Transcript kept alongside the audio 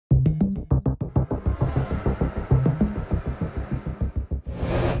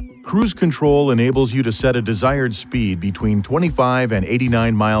Cruise control enables you to set a desired speed between 25 and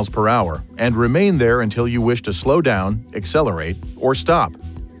 89 miles per hour and remain there until you wish to slow down, accelerate, or stop.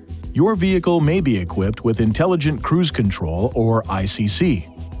 Your vehicle may be equipped with Intelligent Cruise Control or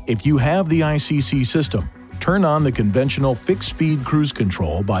ICC. If you have the ICC system, turn on the conventional fixed-speed cruise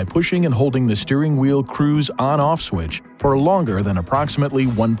control by pushing and holding the steering wheel cruise on-off switch for longer than approximately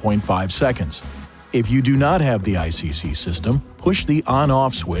 1.5 seconds. If you do not have the ICC system, push the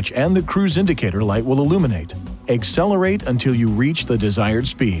on-off switch and the cruise indicator light will illuminate. Accelerate until you reach the desired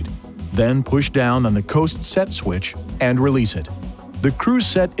speed. Then push down on the coast set switch and release it. The cruise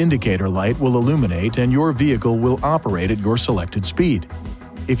set indicator light will illuminate and your vehicle will operate at your selected speed.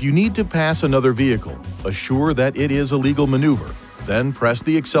 If you need to pass another vehicle, assure that it is a legal maneuver, then press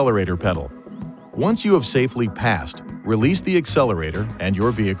the accelerator pedal. Once you have safely passed, release the accelerator and your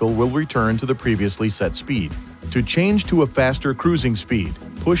vehicle will return to the previously set speed. To change to a faster cruising speed,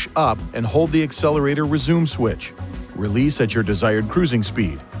 push up and hold the accelerator resume switch. Release at your desired cruising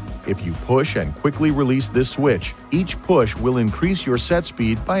speed. If you push and quickly release this switch, each push will increase your set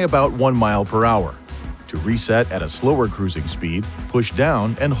speed by about 1 mile per hour. To reset at a slower cruising speed, push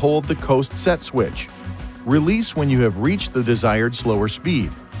down and hold the coast set switch. Release when you have reached the desired slower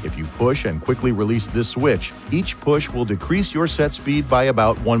speed. If you push and quickly release this switch, each push will decrease your set speed by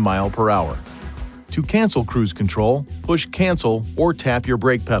about 1 mile per hour. To cancel cruise control, push cancel or tap your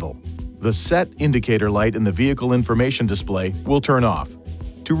brake pedal. The set indicator light in the vehicle information display will turn off.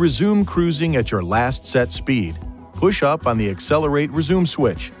 To resume cruising at your last set speed, push up on the accelerate resume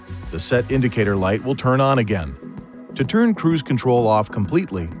switch. The set indicator light will turn on again. To turn cruise control off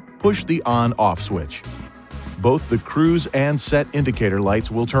completely, push the on-off switch. Both the cruise and set indicator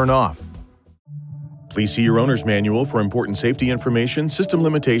lights will turn off. Please see your owner's manual for important safety information, system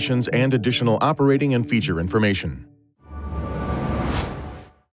limitations, and additional operating and feature information.